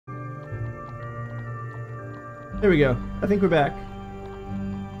There we go. I think we're back.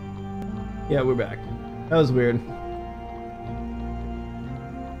 Yeah, we're back. That was weird.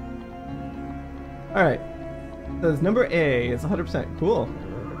 Alright. Says number A is 100%. Cool.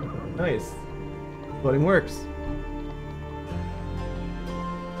 Nice. Voting works.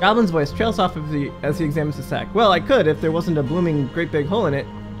 Goblin's voice trails off as he examines the sack. Well, I could if there wasn't a blooming great big hole in it.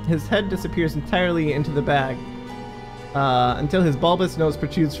 His head disappears entirely into the bag until his bulbous nose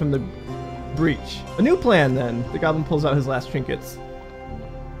protrudes from the breach. A new plan, then. The goblin pulls out his last trinkets.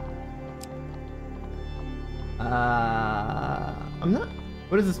 I'm not...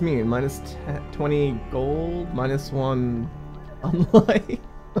 What does this mean? Minus 20 gold? Minus 1 unlight?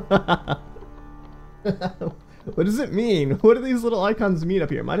 What does it mean? What do these little icons mean up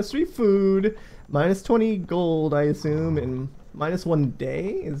here? Minus 3 food, minus 20 gold, I assume, and minus 1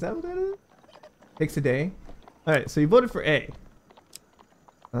 day? Is that what that is? Takes a day. Alright, so you voted for A.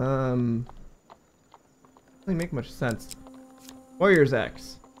 Doesn't make much sense. Warrior's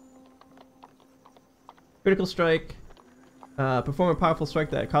Axe. Critical strike. Perform a powerful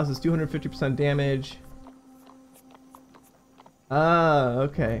strike that causes 250% damage.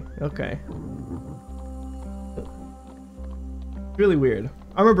 Okay, okay. Really weird.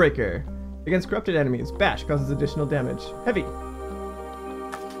 Armor Breaker. Against corrupted enemies. Bash causes additional damage. Heavy.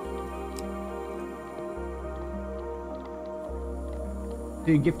 Are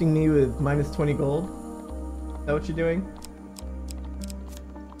you gifting me with minus 20 gold? Is that what you're doing?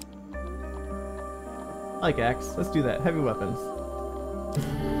 I like axe. Let's do that. Heavy weapons.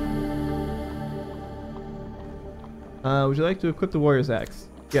 Would you like to equip the warrior's axe?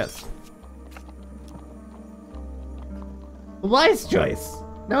 Yes. A wise choice.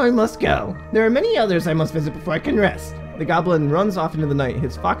 Now I must go. There are many others I must visit before I can rest. The goblin runs off into the night,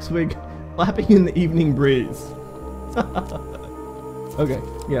 his fox wig flapping in the evening breeze. Okay,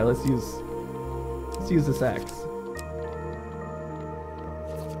 yeah, let's use this axe.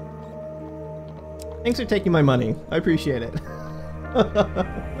 Thanks for taking my money. I appreciate it.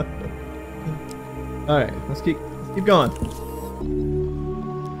 Alright, let's keep going.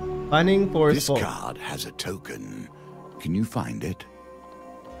 Finding forest folk. This card has a token. Can you find it?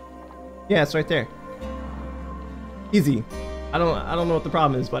 Yeah, it's right there. Easy. I don't know what the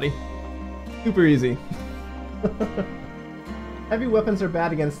problem is, buddy. Super easy. Heavy weapons are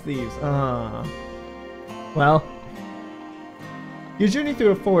bad against thieves. Well. Your journey through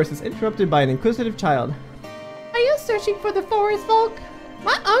a forest is interrupted by an inquisitive child. Are you searching for the forest folk?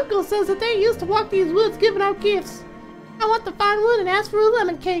 My uncle says that they used to walk these woods giving out gifts. I want to find one and ask for a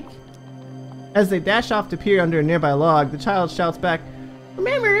lemon cake. As they dash off to peer under a nearby log, the child shouts back,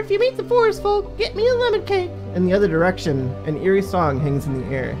 Remember, if you meet the forest folk, get me a lemon cake. In the other direction, an eerie song hangs in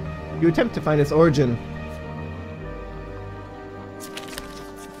the air. You attempt to find its origin.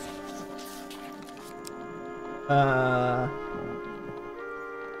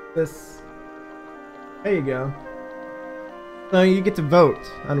 There you go. So you get to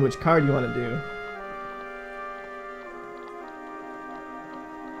vote on which card you want to do.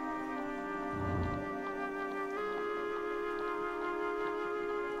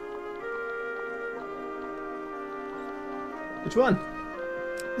 Which one?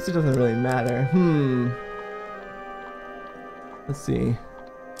 I guess it doesn't really matter. Let's see.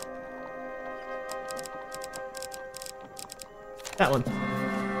 That one.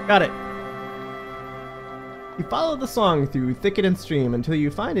 Got it. You follow the song through thicket and stream until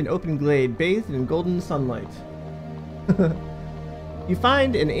you find an open glade bathed in golden sunlight. You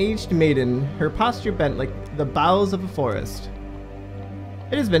find an aged maiden, her posture bent like the boughs of a forest.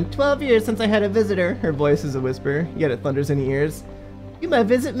 It has been 12 years since I had a visitor. Her voice is a whisper, yet it thunders in the ears. You might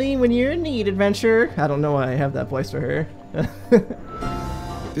visit me when you're in need, adventurer. I don't know why I have that voice for her.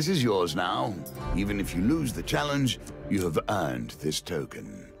 This is yours now. Even if you lose the challenge, you have earned this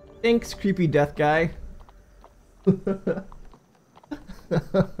token. Thanks, creepy death guy.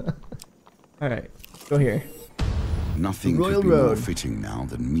 Alright, go here. Nothing Royal could be more Road. fitting now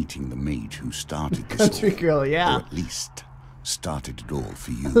than meeting the mage who started this Country all, girl, yeah. or at least started it all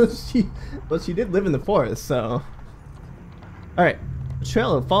for you. she did live in the forest, so... Alright. A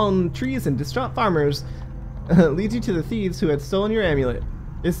trail of fallen trees and distraught farmers leads you to the thieves who had stolen your amulet.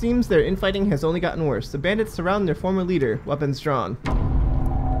 It seems their infighting has only gotten worse. The bandits surround their former leader, weapons drawn.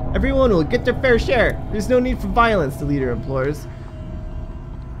 Everyone will get their fair share. There's no need for violence, the leader implores.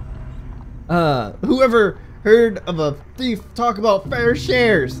 Whoever heard of a thief talk about fair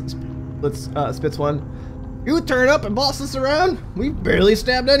shares? Let's spits one. You turn up and boss us around? We've barely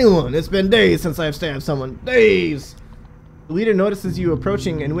stabbed anyone. It's been days since I've stabbed someone. Days! The leader notices you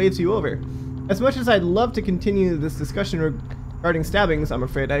approaching and waves you over. As much as I'd love to continue this discussion regarding stabbings, I'm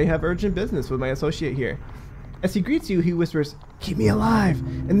afraid I have urgent business with my associate here. As he greets you, he whispers, "Keep me alive,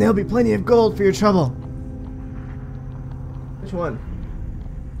 and there'll be plenty of gold for your trouble." Which one?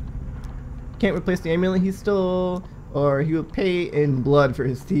 Can't replace the amulet he stole, or he will pay in blood for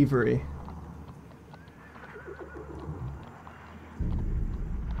his thievery.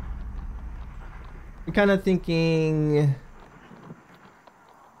 I'm kind of thinking...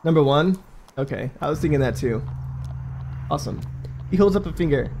 number 1? Okay, I was thinking that too. Awesome. He holds up a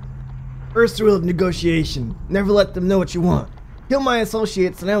finger. First rule of negotiation. Never let them know what you want. Kill my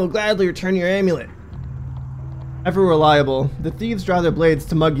associates and I will gladly return your amulet. Ever reliable, the thieves draw their blades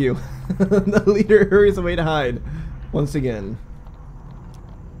to mug you. The leader hurries away to hide. Once again.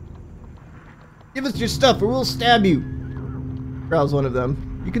 Give us your stuff or we'll stab you, growls one of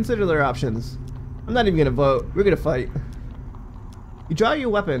them. You consider their options. I'm not even gonna vote. We're gonna fight. You draw your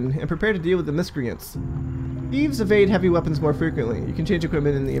weapon and prepare to deal with the miscreants. Thieves evade heavy weapons more frequently. You can change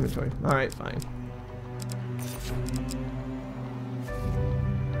equipment in the inventory. Alright, fine.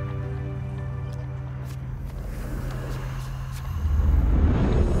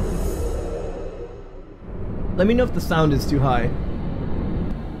 Let me know if the sound is too high.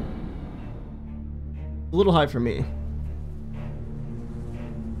 A little high for me.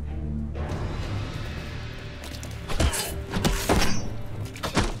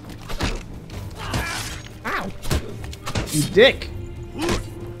 Ow! You dick!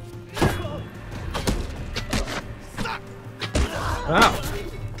 Wow.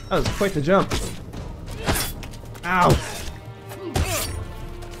 That was quite the jump. Ow!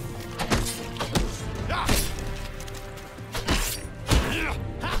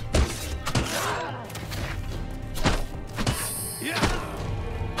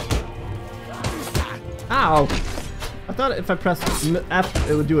 Ow! I thought if I pressed F,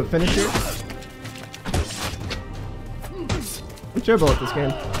 it would do a finisher. I'm terrible at this game.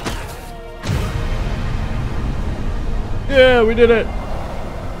 Yeah, we did it!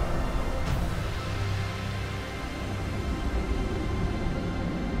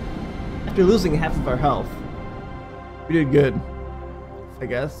 After losing half of our health, we did good, I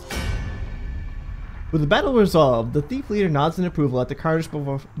guess. With the battle resolved, the thief leader nods in approval at the carnage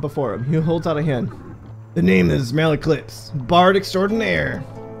before him. He holds out a hand. The name is Malaclips, Bard Extraordinaire.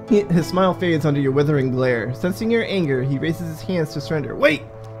 His smile fades under your withering glare. Sensing your anger, he raises his hands to surrender. Wait!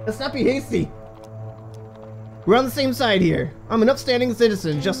 Let's not be hasty! We're on the same side here. I'm an upstanding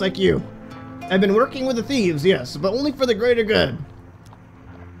citizen, just like you. I've been working with the thieves, yes, but only for the greater good.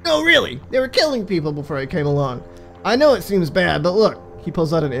 No, really! They were killing people before I came along. I know it seems bad, but look. He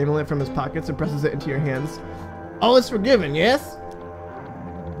pulls out an amulet from his pockets and presses it into your hands. All is forgiven, yes?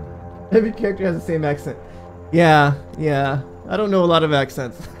 Every character has the same accent. Yeah. I don't know a lot of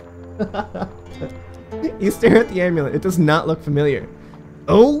accents. You stare at the amulet. It does not look familiar.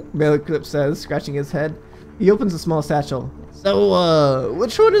 Oh, Malaclip says, scratching his head. He opens a small satchel. So,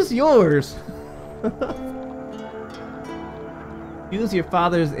 which one is yours? Use your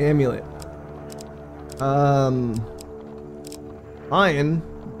father's amulet. Lion.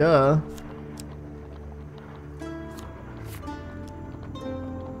 Duh.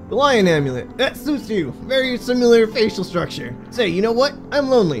 The lion amulet. That suits you. Very similar facial structure. Say, you know what? I'm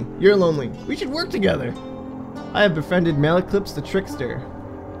lonely. You're lonely. We should work together. I have befriended Malaclips the Trickster.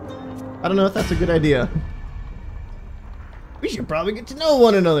 I don't know if that's a good idea. We should probably get to know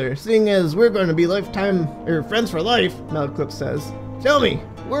one another, seeing as we're going to be friends for life, Malaclips says. Tell me,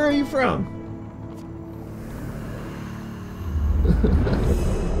 where are you from?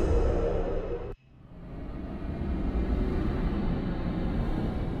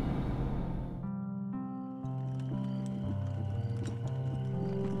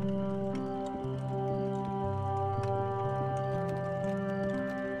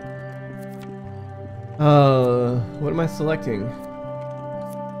 What am I selecting?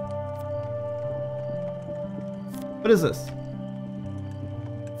 What is this?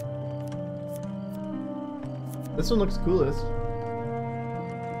 This one looks coolest.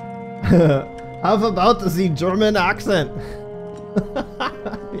 How about the German accent?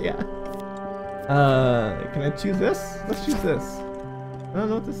 Yeah. Can I choose this? Let's choose this. I don't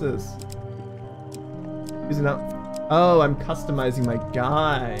know what this is. Using out. Oh, I'm customizing my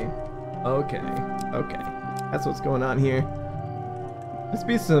guy. Okay. That's what's going on here. Let's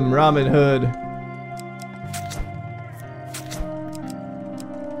be some Robin Hood.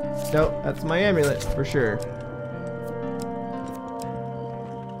 Nope, that's my amulet for sure.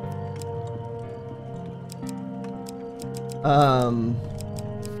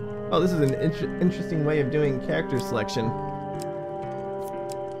 Oh, this is an interesting way of doing character selection.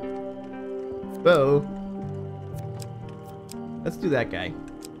 Whoa. Let's do that guy.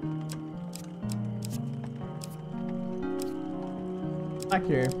 Back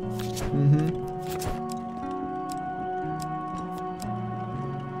here. Mm-hmm.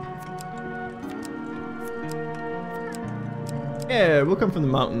 Yeah, we'll come from the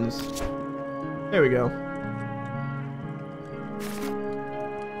mountains. There we go.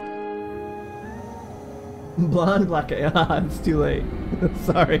 Blonde, black eye. Ah, it's too late.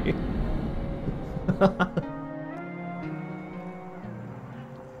 Sorry.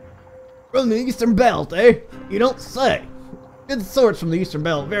 From the Eastern Belt, eh? You don't say. Good swords from the Eastern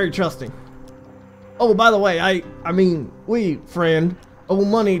Belt, very trusting. Oh, by the way, I mean, we, friend, owe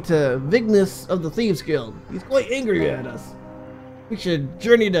money to Vignus of the Thieves Guild. He's quite angry at us. We should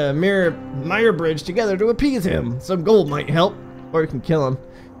journey to Meyer Bridge together to appease him. Some gold might help, or we can kill him.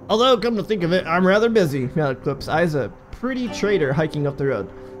 Although, come to think of it, I'm rather busy. Malaclip's eyes a pretty trader hiking up the road.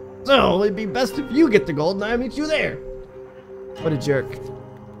 So, it'd be best if you get the gold and I meet you there. What a jerk.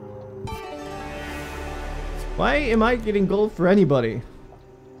 Why am I getting gold for anybody?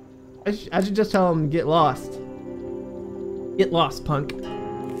 I should just tell him get lost. Get lost, punk.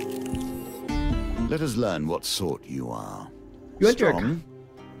 Let us learn what sort you are. You enter Strong,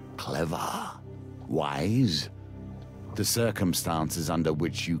 clever, wise. The circumstances under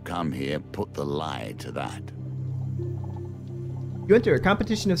which you come here put the lie to that. You enter a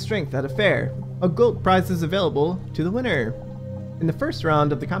competition of strength at a fair. A gold prize is available to the winner. In the first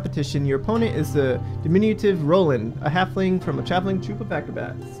round of the competition, your opponent is the diminutive Roland, a halfling from a traveling troupe of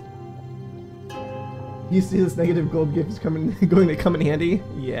acrobats. You see this negative gold gift is going to come in handy?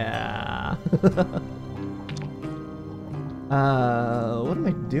 Yeah. What am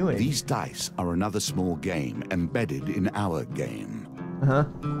I doing? These dice are another small game embedded in our game. Uh-huh.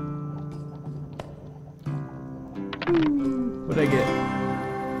 What'd I get?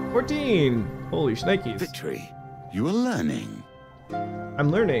 14! Holy shnikes. Victory. You are learning. I'm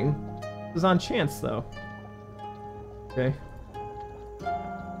learning. It was on chance, though. Okay.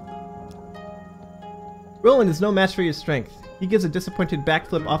 Roland is no match for your strength. He gives a disappointed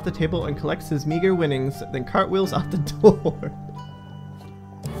backflip off the table and collects his meager winnings, then cartwheels out the door.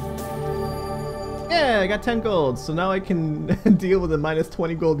 Yeah, I got 10 gold, so now I can deal with a minus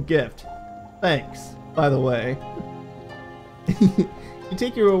 20 gold gift. Thanks, by the way. You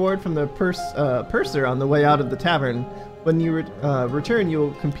take your reward from the purser on the way out of the tavern. When you return, you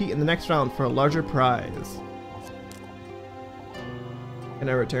will compete in the next round for a larger prize. Can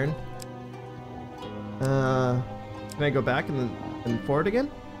I return? Can I go back and forward again?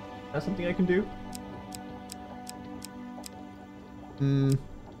 Is that something I can do?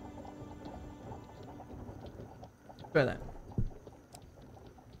 Try that.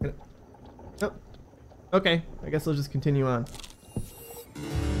 Oh. Okay, I guess I'll just continue on.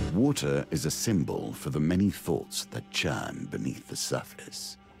 Water is a symbol for the many thoughts that churn beneath the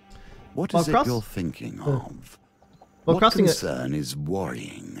surface. What is it you're thinking of? What concern is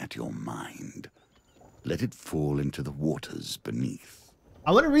worrying at your mind? Let it fall into the waters beneath.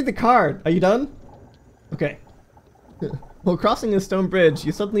 I want to read the card. Are you done? Okay. While crossing a stone bridge,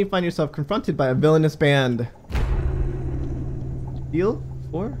 you suddenly find yourself confronted by a villainous band. Heal?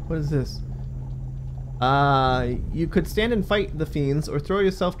 4? What is this? You could stand and fight the fiends, or throw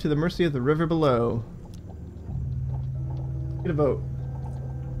yourself to the mercy of the river below. Get a vote.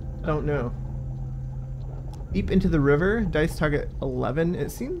 I don't know. Leap into the river. Dice target 11. It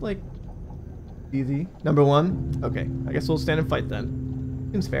seemed like easy. Number 1. Okay, I guess we'll stand and fight then.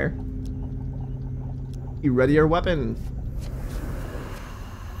 Seems fair. You ready your weapon.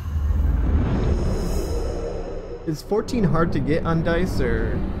 Is 14 hard to get on dice,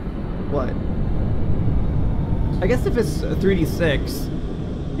 or what? I guess if it's a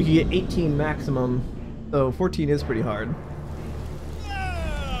 3d6, you can get 18 maximum, so 14 is pretty hard.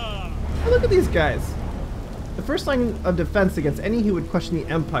 Oh, look at these guys. The first line of defense against any who would question the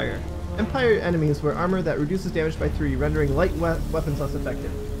Empire. Empire enemies wear armor that reduces damage by 3, rendering light weapons less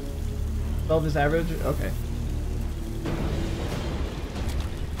effective. 12 is average? Okay.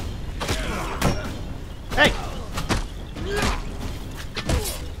 Hey!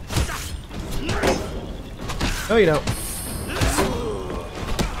 No, you don't.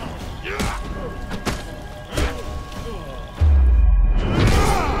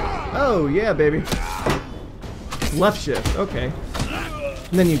 Oh, yeah, baby. Left shift, okay.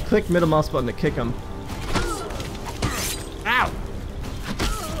 And then you click middle mouse button to kick him. Ow!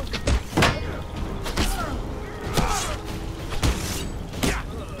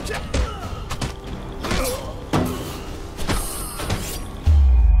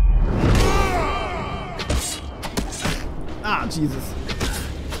 Ah, Jesus.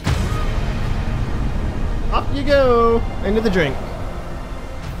 Up you go! Into the drink.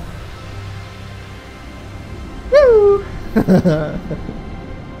 Woo!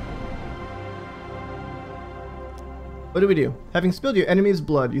 What do we do? Having spilled your enemy's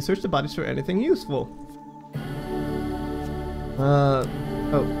blood, you search the bodies for anything useful.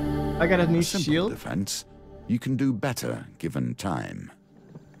 Oh, I got a new shield. Defense. You can do better given time.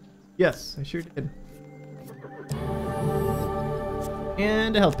 Yes, I sure did.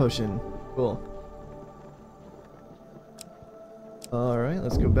 And a health potion. Cool. Alright,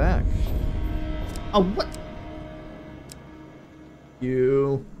 let's go back. Oh, what?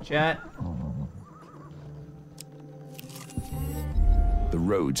 You. Chat. The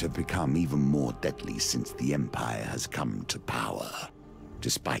roads have become even more deadly since the Empire has come to power,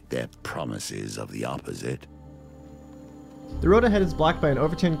 despite their promises of the opposite. The road ahead is blocked by an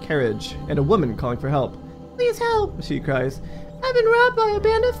overturned carriage and a woman calling for help. Please help, she cries. I've been robbed by a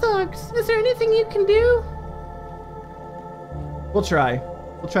band of thugs. Is there anything you can do? We'll try.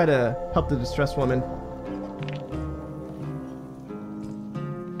 We'll try to help the distressed woman.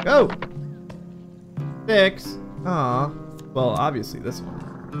 Go! Fix. Aw. Well, obviously this one.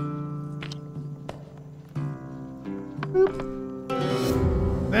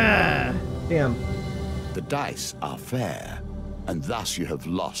 Boop. Ah! Damn. The dice are fair, and thus you have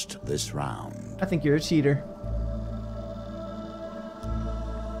lost this round. I think you're a cheater.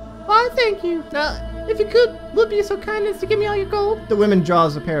 Why, thank you. If you would be so kind as to give me all your gold. The woman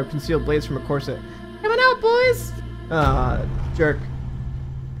draws a pair of concealed blades from a corset. Coming out, boys! Ah, jerk.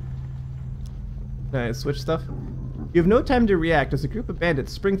 Nice, switch stuff. You have no time to react as a group of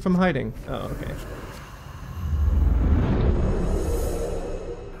bandits spring from hiding. Oh, okay.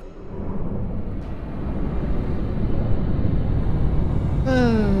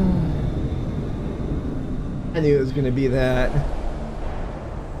 I knew it was gonna be that.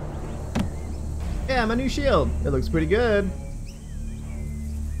 Yeah, my new shield. It looks pretty good.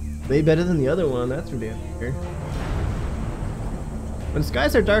 Way better than the other one, that's for damn sure. When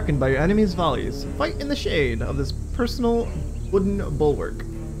skies are darkened by your enemy's volleys, fight in the shade of this personal wooden bulwark.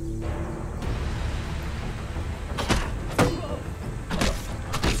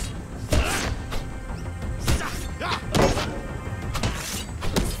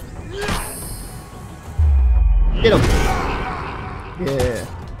 Get him! Yeah.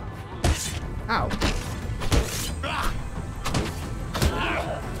 Ow.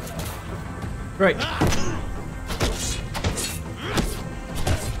 Right.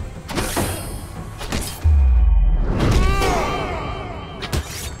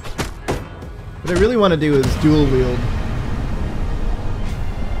 What I really want to do is dual wield.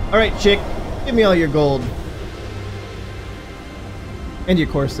 Alright, chick. Give me all your gold. And your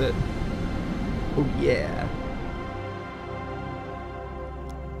corset. Oh yeah.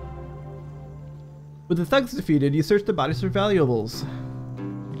 With the thugs defeated, you search the bodies for valuables.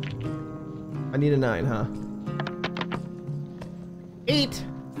 I need a 9, huh? 8!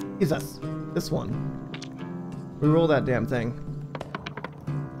 Jesus. This one. Reroll that damn thing.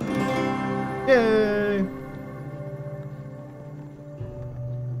 Yay!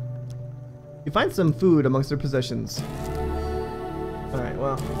 You find some food amongst their possessions. Alright,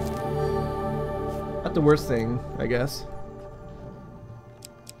 well. Not the worst thing, I guess.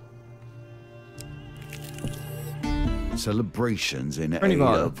 Celebrations in aid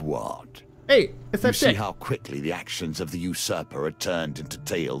of what? Hey, it's that You see chick. how quickly the actions of the usurper are turned into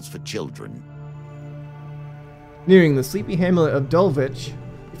tales for children. Nearing the sleepy hamlet of Dulvich,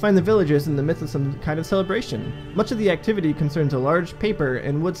 you find the villagers in the midst of some kind of celebration. Much of the activity concerns a large paper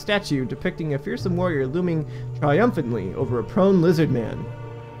and wood statue depicting a fearsome warrior looming triumphantly over a prone lizard man.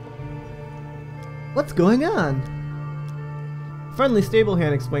 What's going on? Friendly stable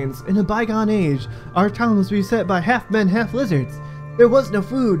hand explains, in a bygone age, our town was beset by half men, half lizards. There was no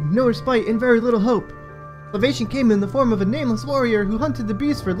food, no respite, and very little hope. Salvation came in the form of a nameless warrior who hunted the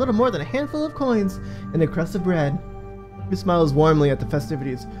beast for little more than a handful of coins and a crust of bread. He smiles warmly at the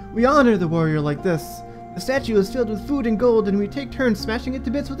festivities. We honor the warrior like this. The statue is filled with food and gold, and we take turns smashing it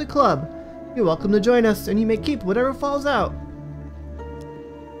to bits with a club. You're welcome to join us, and you may keep whatever falls out.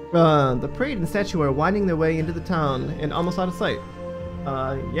 The parade and statue are winding their way into the town and almost out of sight.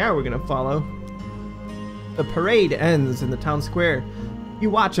 Yeah, we're gonna follow. The parade ends in the town square. You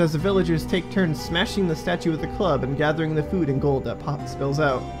watch as the villagers take turns smashing the statue with a club and gathering the food and gold that spills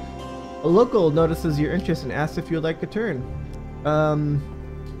out. A local notices your interest and asks if you'd like a turn.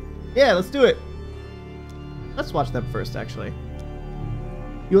 Yeah, let's do it. Let's watch them first, actually.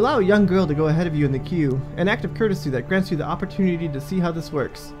 You allow a young girl to go ahead of you in the queue, an act of courtesy that grants you the opportunity to see how this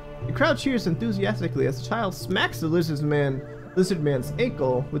works. The crowd cheers enthusiastically as the child smacks the lizard man's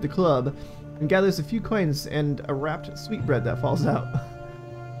ankle with the club and gathers a few coins and a wrapped sweetbread that falls out.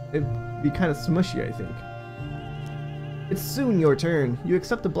 It'd be kind of smushy, I think. It's soon your turn. You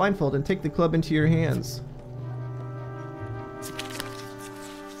accept the blindfold and take the club into your hands.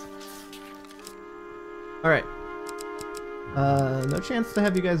 Alright. No chance to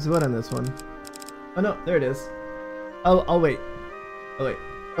have you guys vote on this one. Oh no, there it is. I'll wait. Oh wait.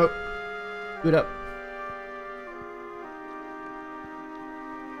 Oh. Boot up.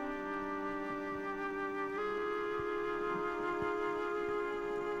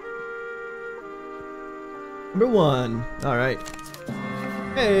 Number 1. Alright.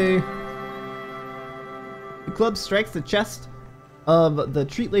 Hey! The club strikes the chest of the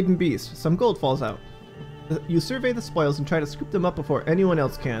treat-laden beast. Some gold falls out. You survey the spoils and try to scoop them up before anyone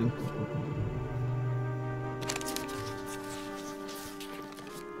else can.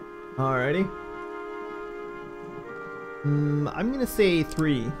 Alrighty. I'm gonna say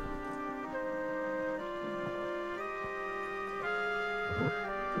 3.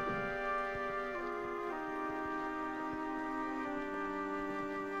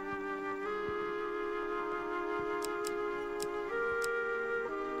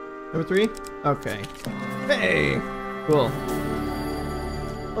 Number 3? Okay. Hey! Cool.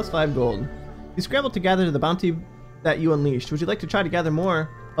 Plus 5 gold. You scrambled to gather the bounty that you unleashed. Would you like to try to gather more?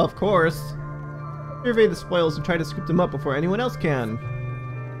 Of course. Survey the spoils and try to scoop them up before anyone else can.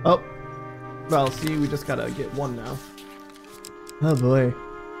 Oh. Well, see, we just gotta get 1 now. Oh boy.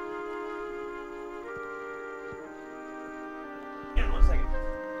 Hang on 1 second.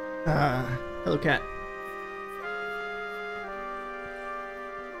 Hello, cat.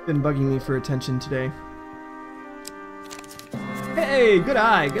 Been bugging me for attention today. Hey, good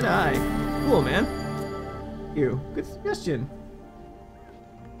eye, good eye. Cool, man. You, good suggestion.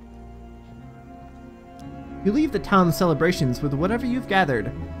 You leave the town celebrations with whatever you've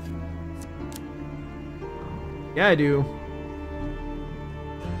gathered. Yeah, I do.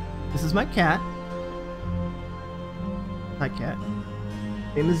 This is my cat. Hi, cat.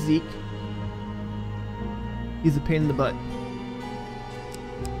 Name is Zeke. He's a pain in the butt.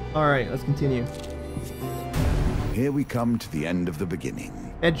 Alright, let's continue. Here we come to the end of the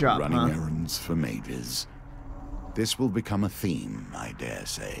beginning. Head drop, running errands for mages. This will become a theme, I dare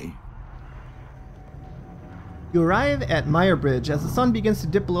say. You arrive at Meyer Bridge as the sun begins to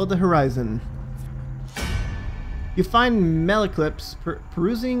dip below the horizon. You find Meliclips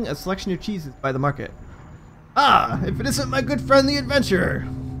perusing a selection of cheeses by the market. Ah, if it isn't my good friend the adventurer!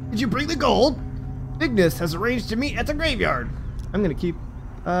 Did you bring the gold? Ignis has arranged to meet at the graveyard. I'm gonna keep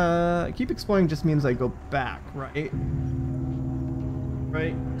exploring just means I go back, right?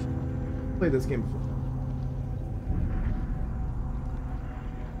 Right? Played this game before.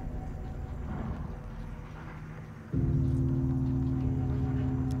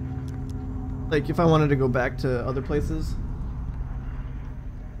 Like, if I wanted to go back to other places.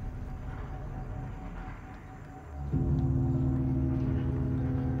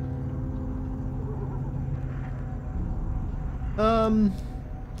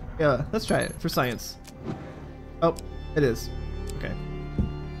 Yeah, let's try it for science. Oh, it is. Okay.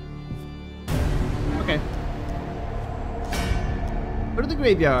 Okay. Go to the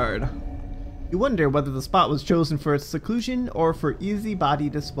graveyard. You wonder whether the spot was chosen for its seclusion or for easy body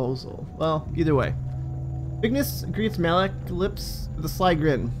disposal. Well, either way. Ignis greets Meliclips with a sly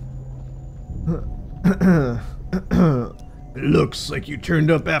grin. Looks like you turned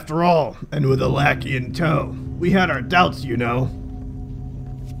up after all, and with a lackey in tow. We had our doubts, you know.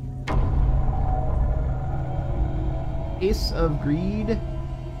 Ace of Greed.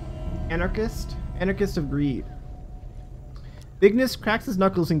 Anarchist of Greed. Ignis cracks his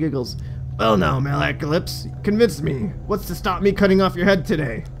knuckles and giggles. Well now, Meliclips, convince me. What's to stop me cutting off your head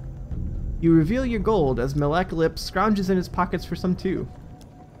today? You reveal your gold as Meliclips scrounges in his pockets for some too.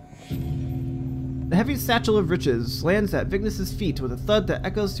 The heavy satchel of riches lands at Vignis's feet with a thud that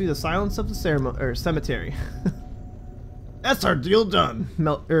echoes through the silence of the cemetery. That's our deal done.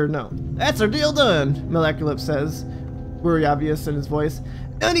 That's our deal done, Meliclips says, worry obvious in his voice.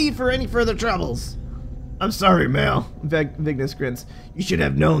 No need for any further troubles. I'm sorry, Mel. Vignis grins. You should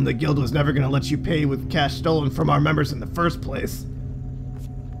have known the guild was never going to let you pay with cash stolen from our members in the first place.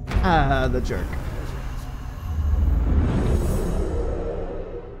 Ah, the jerk.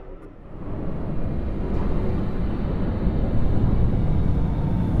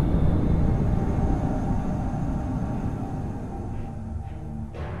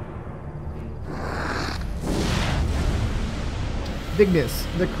 Vignis,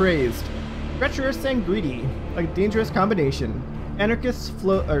 the crazed. Treacherous and greedy, a dangerous combination. Anarchists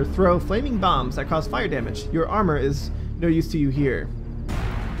throw flaming bombs that cause fire damage. Your armor is no use to you here.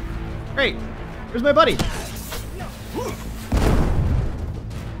 Great! Where's my buddy?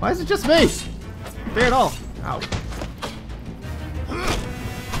 Why is it just me? Not fair at all. Ow.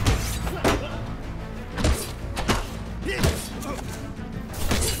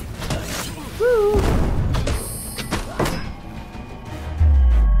 Woo!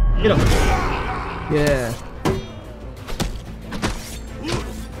 Get him. Yeah.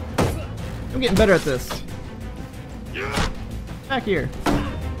 I'm getting better at this. Back here.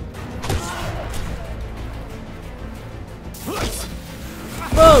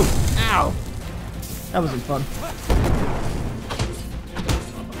 Whoa! Ow! That wasn't fun.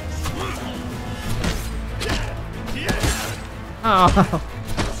 Oh.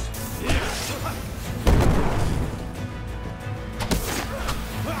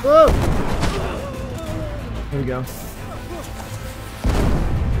 Whoa! There we go.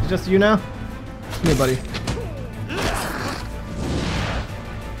 It's just you now? Come here, buddy.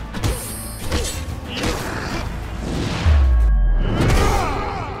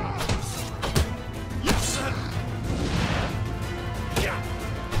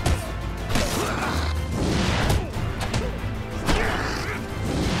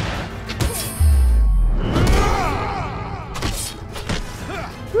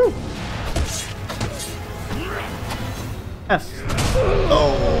 F.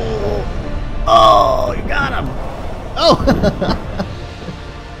 Oh! Oh, you got him! Oh!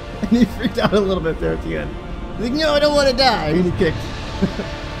 And he freaked out a little bit there at the end. He's like, no, I don't want to die! And he kicked.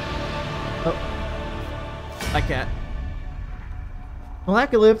 Oh. That cat.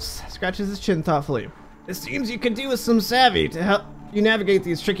 Malacalypse scratches his chin thoughtfully. It seems you could do with some savvy to help you navigate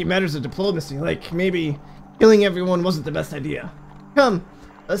these tricky matters of diplomacy, like maybe killing everyone wasn't the best idea. Come,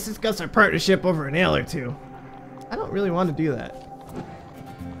 let's discuss our partnership over an ale or two. I don't really want to do that.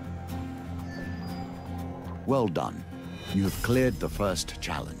 Well done. You have cleared the first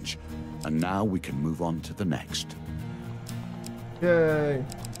challenge, and now we can move on to the next. Yay.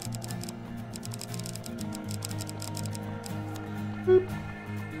 Boop.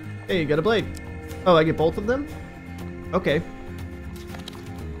 Hey, you got a blade. Oh, I get both of them? Okay.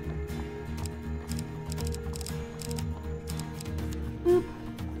 Boop.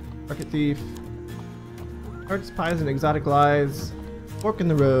 Market thief. Hearts, pies, and exotic lies. Fork in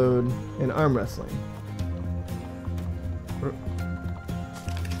the road, and arm wrestling.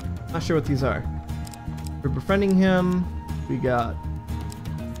 Not sure what these are. We're befriending him. We got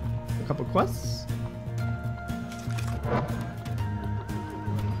a couple quests.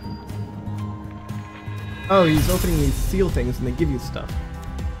 Oh, he's opening these seal things and they give you stuff.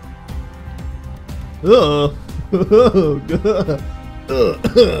 Ugh.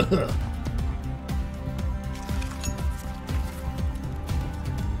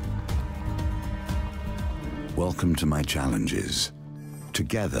 Welcome to my challenges.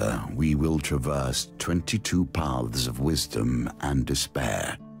 Together, we will traverse 22 paths of wisdom and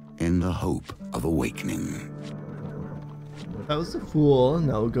despair in the hope of awakening. That was the fool.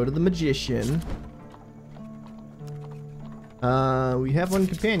 Now we'll go to the magician. We have one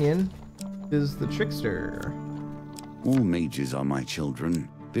companion. Is the trickster. All mages are my children.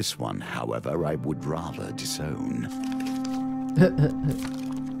 This one, however, I would rather disown.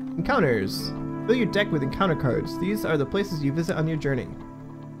 Encounters. Fill your deck with encounter cards. These are the places you visit on your journey.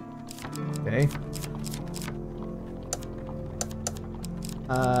 Okay.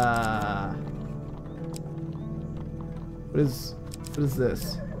 What is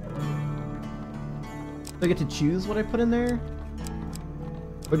this? Do I get to choose what I put in there?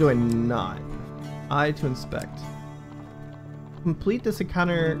 Or do I not? I to inspect. Complete this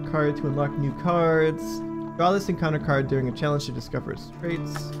encounter card to unlock new cards. Draw this encounter card during a challenge to discover its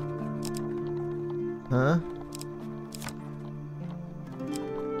traits. Huh?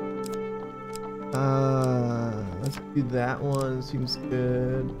 Let's do that one. Seems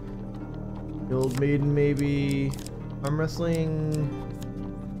good. The Old Maiden, maybe. Arm wrestling.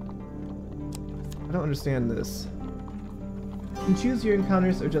 I don't understand this. You can choose your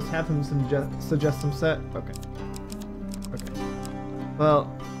encounters or just have him suggest some set. Okay. Okay. Well,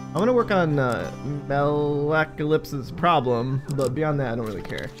 I'm gonna work on Malacalypse's problem, but beyond that, I don't really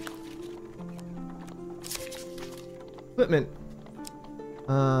care. Equipment.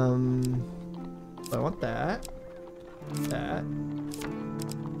 I want that. That.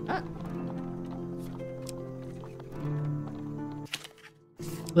 That.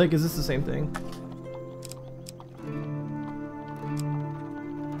 Like, is this the same thing?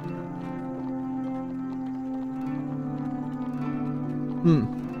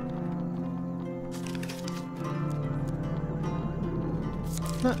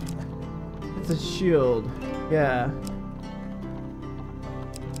 Huh. It's a shield. Yeah.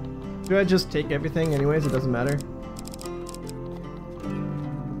 Do I just take everything anyways? It doesn't matter.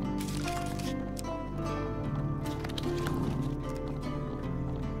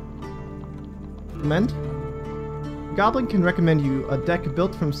 Recommend? Goblin can recommend you a deck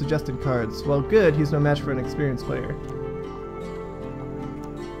built from suggested cards. While good, he's no match for an experienced player.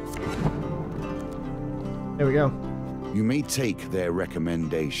 There we go. You may take their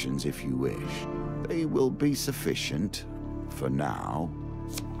recommendations if you wish. They will be sufficient for now.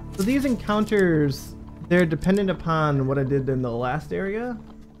 So these encounters, they're dependent upon what I did in the last area.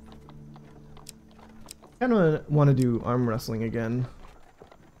 I kind of want to do arm wrestling again.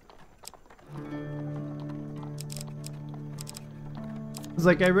 It's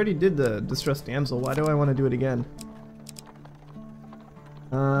like I already did the distressed damsel. Why do I want to do it again?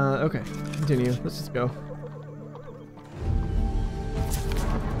 Okay, continue. Let's just go.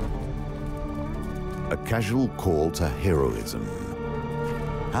 A casual call to heroism.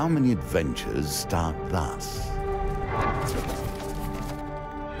 How many adventures start thus?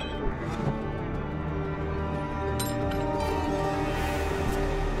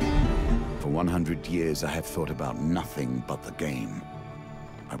 For 100 years I have thought about nothing but the game.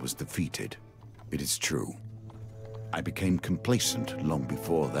 I was defeated. It is true. I became complacent long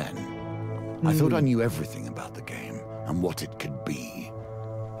before then. I thought I knew everything about the game and what it could be.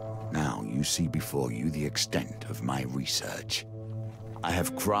 Now you see before you the extent of my research. I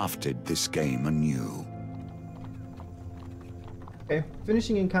have crafted this game anew. Okay,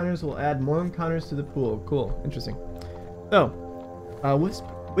 finishing encounters will add more encounters to the pool. Cool, interesting. So,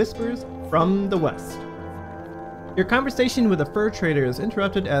 whispers from the west. Your conversation with a fur trader is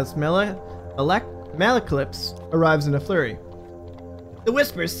interrupted as Malaclips arrives in a flurry. The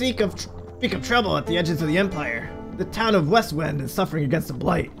whispers speak of trouble at the edges of the Empire. The town of Westwind is suffering against a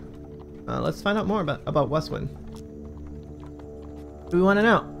blight. Let's find out more about Westwind. What do we want to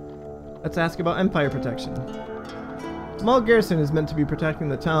know? Let's ask about Empire protection. Small garrison is meant to be protecting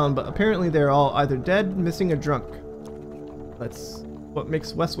the town, but apparently they're all either dead, missing, or drunk. That's what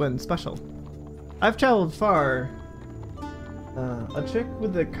makes Westwind special. I've traveled far. A trick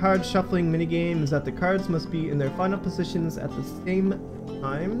with the card shuffling minigame is that the cards must be in their final positions at the same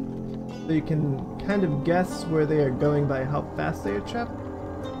time, so you can kind of guess where they are going by how fast they are trapped.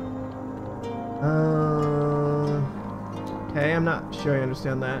 Okay, I'm not sure I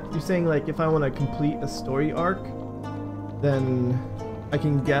understand that. You're saying like if I want to complete a story arc, then I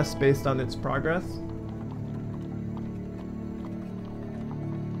can guess based on its progress?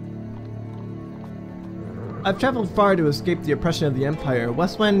 I've traveled far to escape the oppression of the Empire.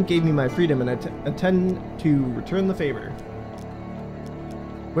 Westwind gave me my freedom and I intend to return the favor.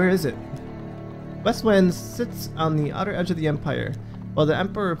 Where is it? Westwind sits on the outer edge of the Empire. While the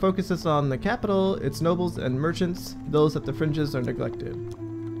Emperor focuses on the capital, its nobles and merchants, those at the fringes are neglected.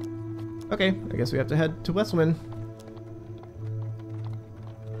 Okay, I guess we have to head to Westwind.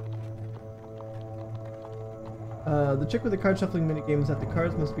 The trick with the card shuffling minigame is that the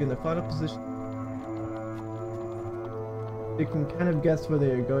cards must be in their final position. You can kind of guess where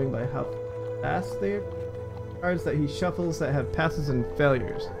they are going by how fast they are. Cards that he shuffles that have passes and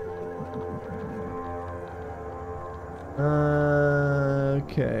failures.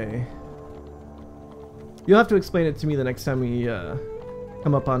 Okay. You'll have to explain it to me the next time we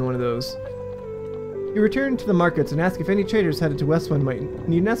come up on one of those. You return to the markets and ask if any traders headed to Westwind might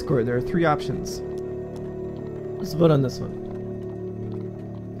need an escort. There are 3 options. Let's vote on this one.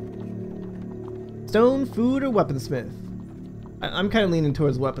 Stone, food, or weaponsmith? I'm kind of leaning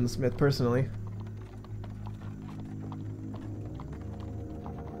towards weaponsmith personally.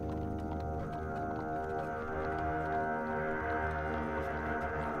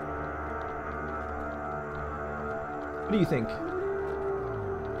 What do you think?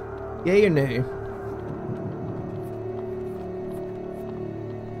 Yay or nay?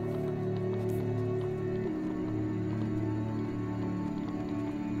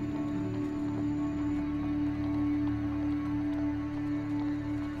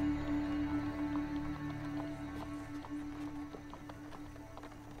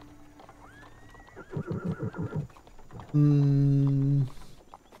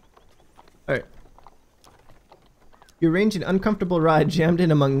 Alright. You arrange an uncomfortable ride jammed in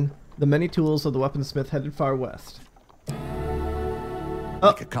among the many tools of the weaponsmith headed far west.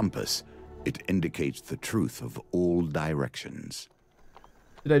 Like a compass, it indicates the truth of all directions.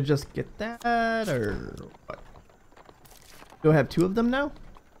 Did I just get that, or what? Do I have 2 of them now?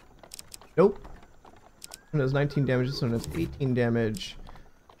 Nope. One has 19 damage, this one has 18 damage.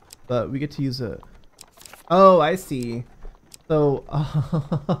 But we get to use a... Oh, I see. So,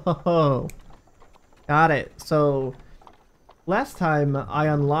 oh, got it. So, last time I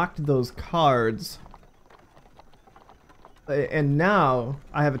unlocked those cards, and now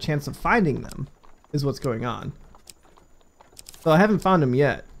I have a chance of finding them, is what's going on. So I haven't found them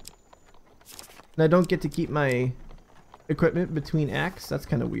yet. And I don't get to keep my equipment between acts. That's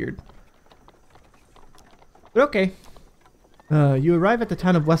kind of weird. But okay. You arrive at the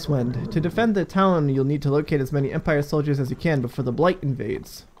town of Westwind. To defend the town, you'll need to locate as many Empire soldiers as you can before the Blight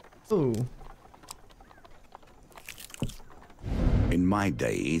invades. Oh. In my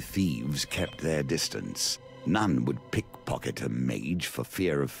day, thieves kept their distance. None would pickpocket a mage for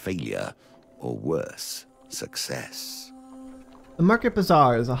fear of failure, or worse, success. The Market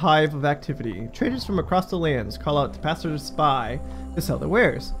Bazaar is a hive of activity. Traders from across the lands call out to passers-by to sell their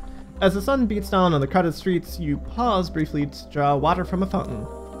wares. As the sun beats down on the crowded streets, you pause briefly to draw water from a fountain.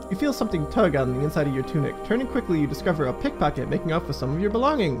 You feel something tug on the inside of your tunic. Turning quickly, you discover a pickpocket making off with some of your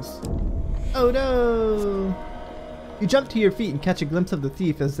belongings. Oh no! You jump to your feet and catch a glimpse of the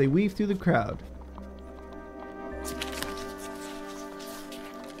thief as they weave through the crowd.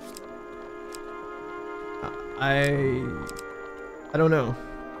 I don't know.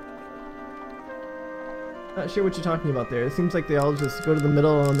 Not sure what you're talking about there. It seems like they all just go to the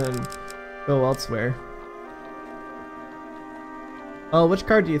middle and then go elsewhere. Oh, which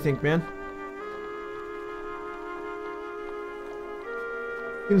card do you think, man?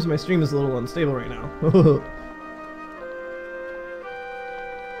 Seems my stream is a little unstable right now.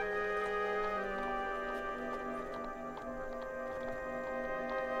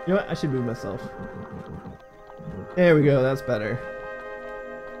 You know what? I should move myself. There we go. That's better.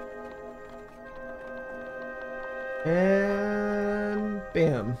 And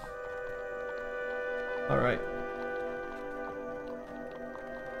bam. All right.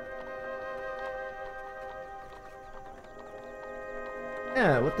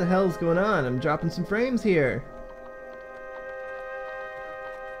 Yeah, what the hell's going on? I'm dropping some frames here.